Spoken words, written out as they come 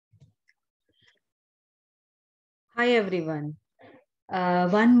Hi everyone.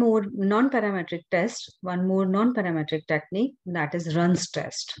 One more non-parametric test, one more non-parametric technique, that is runs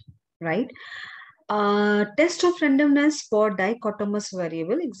test, right? Test of randomness for dichotomous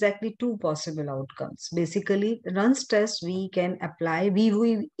variable, exactly two possible outcomes. Basically, runs test we can apply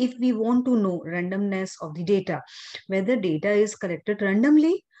if we want to know randomness of the data, whether data is collected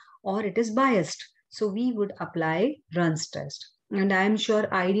randomly or it is biased. So we would apply runs test. And I'm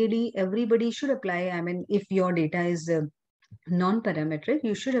sure ideally everybody should apply. I mean, if your data is non-parametric,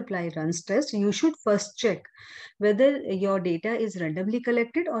 you should apply runs test. You should first check whether your data is randomly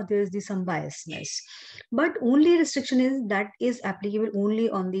collected or there is some biasness. But only restriction is that is applicable only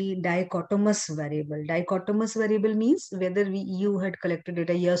on the dichotomous variable. Dichotomous variable means whether you had collected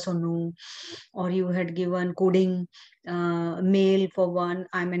data yes or no, or you had given coding male for one,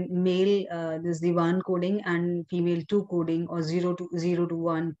 I mean male, this is the one coding and female two coding, or 0 to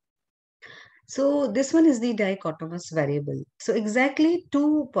 1. So this one is the dichotomous variable. So exactly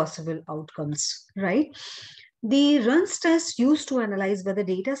two possible outcomes, right? The runs test used to analyze whether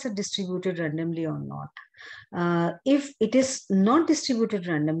data are distributed randomly or not. If it is not distributed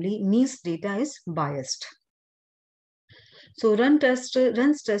randomly, means data is biased. So runs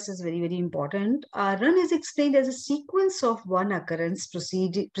test is very, very important. Run is explained as a sequence of one occurrence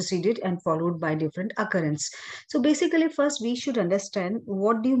preceded and followed by different occurrence. So basically, first we should understand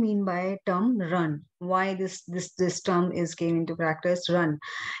what do you mean by term run? Why this term is came into practice, run.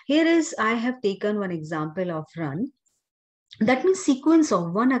 Here is, I have taken one example of run. That means sequence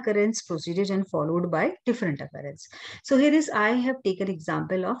of one occurrence preceded and followed by different occurrence. So here is, I have taken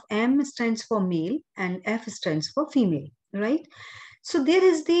example of M stands for male and F stands for female, right? So there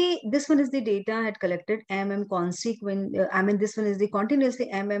is this one is the data I had collected consequent, I mean this one is the continuously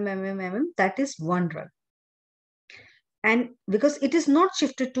that is one run. And because it is not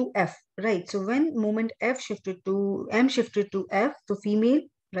shifted to F, right? So when moment M shifted to F, to female,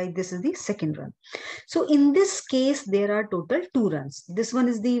 right? This is the second run. So in this case, there are total two runs. This one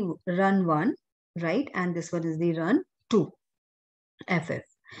is the run 1, right? And this one is the run 2, FF.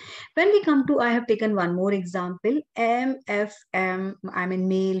 When we come to, I have taken one more example, MFM, I mean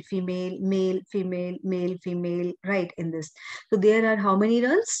male, female, male, female, male, female, right, in this. So there are how many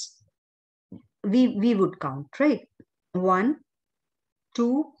runs? We would count, right? 1,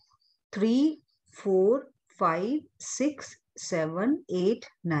 2, 3, 4, 5, 6, 7, 8,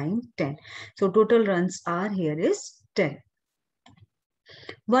 9, 10. So total runs are here is 10.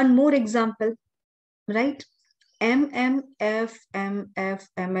 One more example, right? MMF, MF,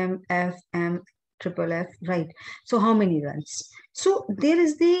 MMF, M, triple F, right? So how many runs? So there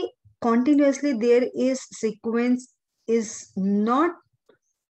is the continuously, there is sequence is not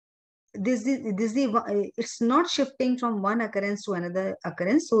it's not shifting from one occurrence to another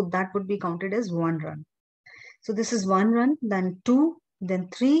occurrence, so that would be counted as one run. So this is one run, then 2, then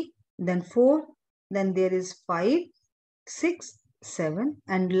 3, then 4, then there is 5, 6, 7,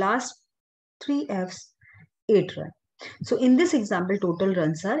 and last 3 Fs, 8 run. So in this example, total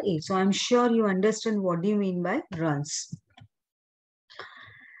runs are 8. So I'm sure you understand what do you mean by runs.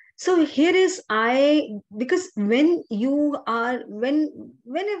 So here is because when you are,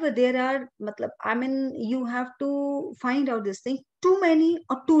 whenever there are, I mean, you have to find out this thing, too many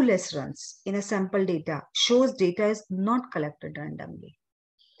or too less runs in a sample data shows data is not collected randomly.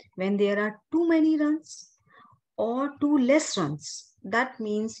 When there are too many runs or too less runs, that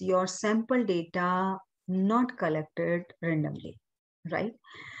means your sample data not collected randomly, right?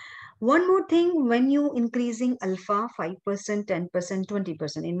 One more thing, when you increasing alpha 5%, 10%,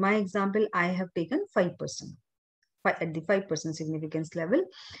 20%, in my example, I have taken 5% at the 5% significance level.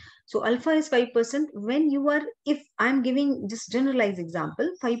 So alpha is 5%. When you are, if I'm giving just generalized example,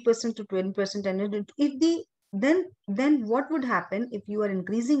 5% to 20%, and if the then what would happen if you are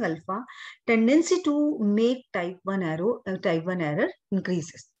increasing alpha? Tendency to make type 1 error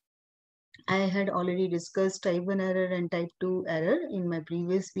increases. I had already discussed type 1 error and type 2 error in my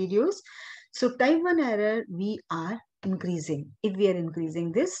previous videos. So type 1 error we are increasing if we are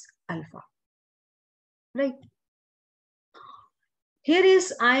increasing this alpha, right? Here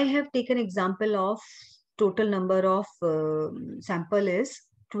is, I have taken example of total number of sample is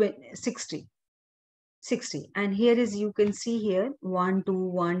 60. And here is, you can see here 1, 2,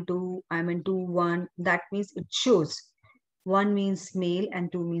 1, 2, I mean 2, 1. That means it shows 1 means male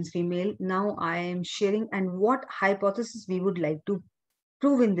and 2 means female. Now I am sharing and what hypothesis we would like to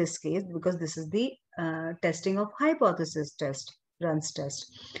prove in this case, because this is the testing of hypothesis test, runs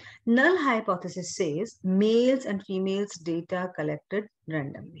test. Null hypothesis says males and females data collected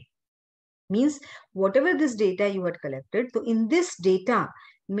randomly. Means whatever this data you had collected, so in this data,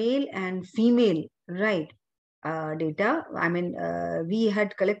 male and female, right, data. I mean, we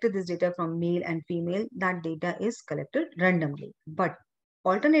had collected this data from male and female. That data is collected randomly. But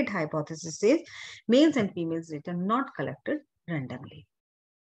alternate hypothesis says males and females data not collected randomly.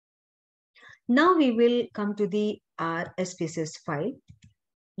 Now we will come to the spss file.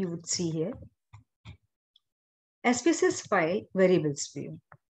 You would see here spss file variables view.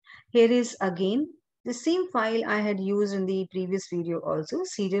 Here is again the same file I had used in the previous video also.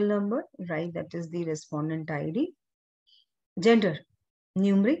 Serial number, right? That is the respondent ID. Gender,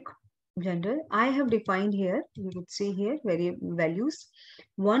 numeric gender. I have defined here, you would see here values,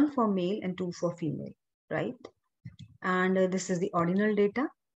 1 for male and 2 for female, right? And this is the ordinal data,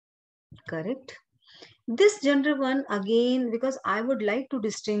 correct? This gender one again, because I would like to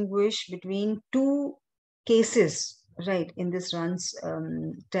distinguish between two cases, right, in this runs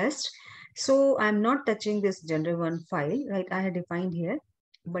test. So I'm not touching this gender one file, right? I had defined here,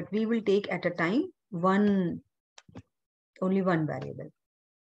 but we will take at a time only one variable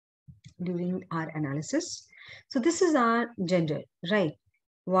during our analysis. So this is our gender, right?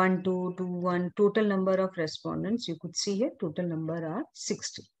 1, 2, 2, 1, total number of respondents. You could see here, total number are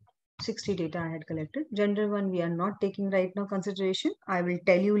 60. 60 data I had collected. Gender one, we are not taking right now consideration. I will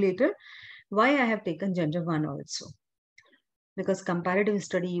tell you later why I have taken gender one also. Because comparative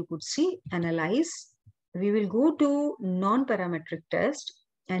study, you could see, analyze. We will go to non-parametric test,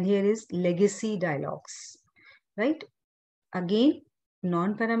 and here is legacy dialogues, right? Again,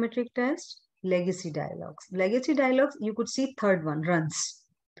 non-parametric test, legacy dialogues. Legacy dialogues, you could see third one, runs.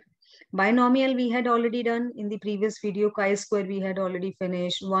 Binomial we had already done in the previous video. Chi-square we had already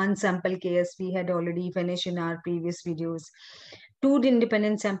finished. One sample KS we had already finished in our previous videos. Two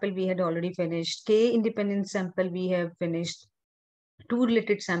independent sample we had already finished. K independent sample we have finished. Two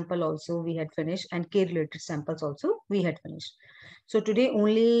related sample also we had finished, and K related samples also we had finished. So today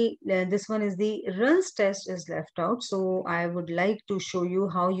only this one is the runs test is left out. So I would like to show you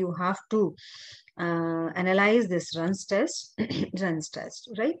how you have to analyze this runs test, runs test,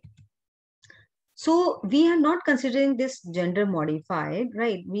 right? So we are not considering this gender modified,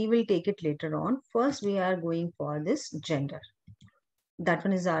 right? We will take it later on. First, we are going for this gender. That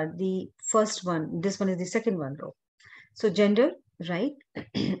one is the first one. This one is the second one row. So gender, right?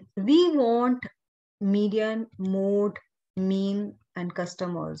 We want median, mode, mean, and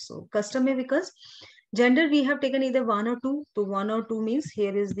custom also. Custom is because gender we have taken either 1 or 2. So 1 or 2 means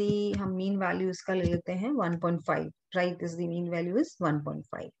here is the mean value iska le lete hain 1.5, right? This is the mean value is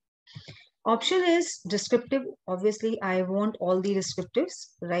 1.5. Option is descriptive. Obviously, I want all the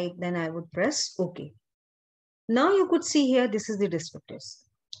descriptives, right? Then I would press OK. Now you could see here, this is the descriptives.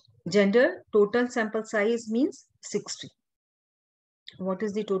 Gender, total sample size means 60. What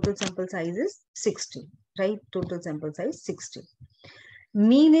is the total sample size is 60, right? Total sample size 60.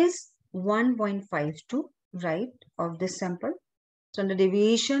 Mean is 1.52, right, of this sample. So the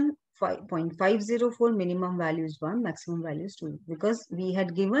deviation 5.504, minimum value is 1, maximum value is 2. Because we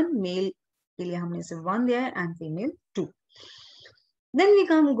had given male के लिए हमने सिर्फ 1 दिया है and female 2. Then we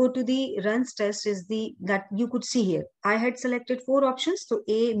go to the runs test is that you could see here. I had selected 4 options. So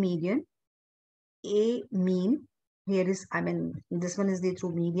A median, A mean. Here is, this one is the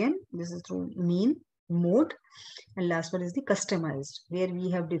through median. This is through mean, mode. And last one is the customized, where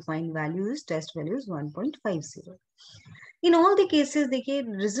we have defined values, test values 1.50. In all the cases, the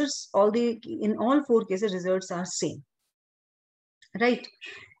results, in all 4 cases, results are same. Right?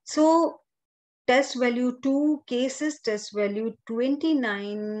 So test value 2 cases, test value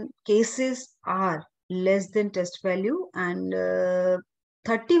 29 cases are less than test value, and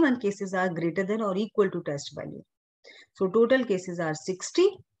 31 cases are greater than or equal to test value. So total cases are 60,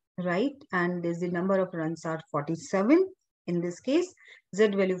 right? And there's the number of runs are 47 in this case, Z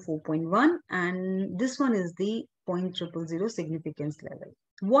value 4.1, and this one is the 0.000 significance level.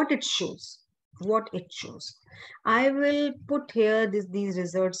 What it shows, I will put here these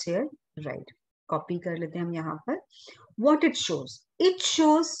results here, right? Copy kar lete hum yahan par. What it shows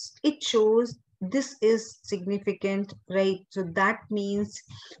this is significant, right? So that means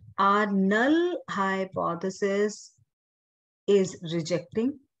our null hypothesis is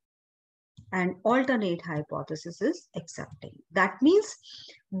rejecting and alternate hypothesis is accepting. That means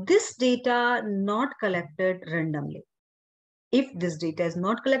this data not collected randomly. If this data is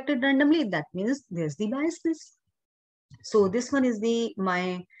not collected randomly, that means there's the biasness. So this one is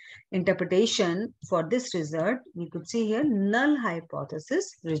my interpretation for this result. We could see here null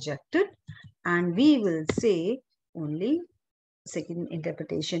hypothesis rejected, and we will say only second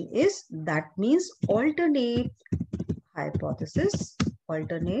interpretation is that means alternate hypothesis,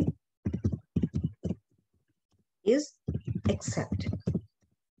 alternate is accepted.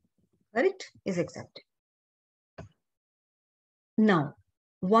 Correct? Is accepted. Now,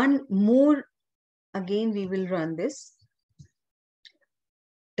 one more, again, we will run this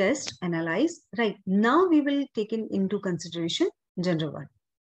test, analyze. Right, now we will take into consideration gender 1.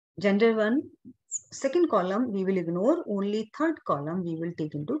 Gender 1, second column, we will ignore, only third column we will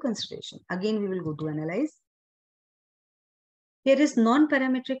take into consideration. Again, we will go to analyze. Here is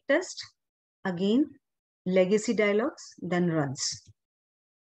non-parametric test. Again, legacy dialogues, then runs.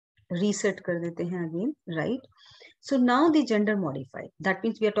 Reset kar dete hain again, right? So now the gender modified. That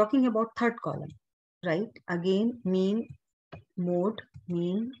means we are talking about third column, right? Again, mean, mode,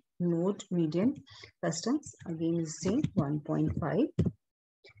 mean, mode, median, customs. Again is same 1.5.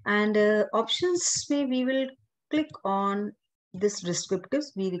 And options may we will click on this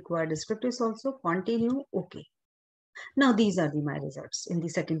descriptives. We require descriptives also. Continue. Okay. Now these are my results. In the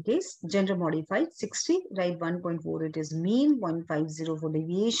second case, gender modified 60, right? 1.4 it is mean, 0.50 for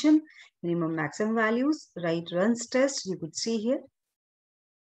deviation, minimum maximum values, right? Runs test you could see here.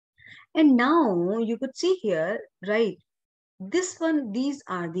 And now you could see here, right? This one, these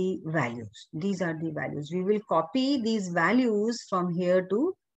are the values. These are the values. We will copy these values from here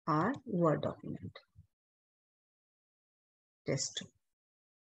to our Word document. Test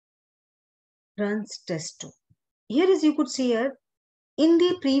 2. Runs test 2. Here is, you could see here, in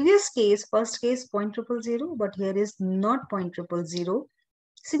the previous case, first case 0.000, but here is not 0.000.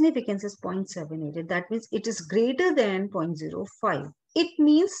 Significance is 0.78. That means it is greater than 0.05.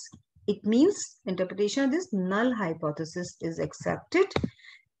 It means interpretation of this null hypothesis is accepted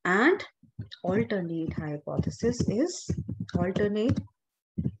and alternate hypothesis is alternate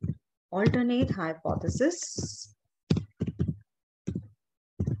hypothesis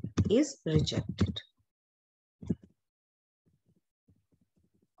is rejected.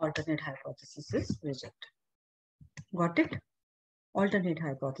 Alternate hypothesis is rejected. Got it? Alternate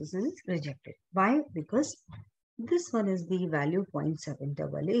hypothesis is rejected. Why? Because this one is the value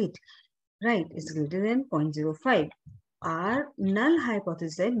 0.788. Right? It's greater than 0.05. Our null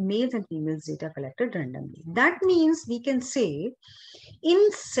hypothesis, males and females data collected randomly. That means we can say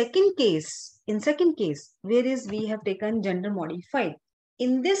in second case, whereas we have taken gender modified.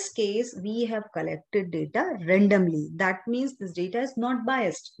 In this case, we have collected data randomly. That means this data is not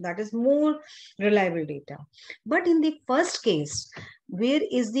biased. That is more reliable data. But in the first case, where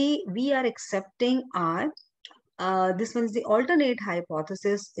is we are accepting our, this one is the alternate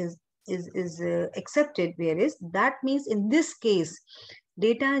hypothesis is accepted, whereas that means in this case,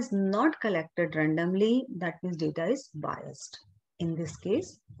 data is not collected randomly. That means data is biased. In this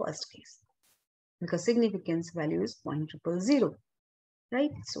case, first case, because significance value is 0.000. Right?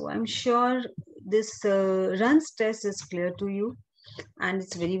 So I'm sure this runs test is clear to you, and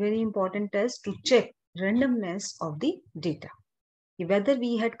it's very, very important test to check randomness of the data. Whether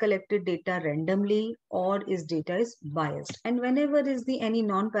we had collected data randomly or is data is biased. And whenever is the any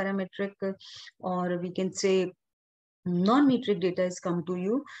non-parametric or we can say non-metric data is come to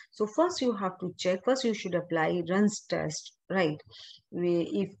you, so first you have to check, first you should apply runs test, right?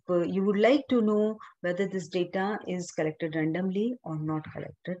 If you would like to know whether this data is collected randomly or not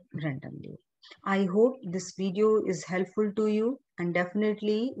collected randomly. I hope this video is helpful to you, and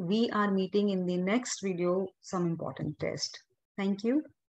definitely we are meeting in the next video some important test. Thank you.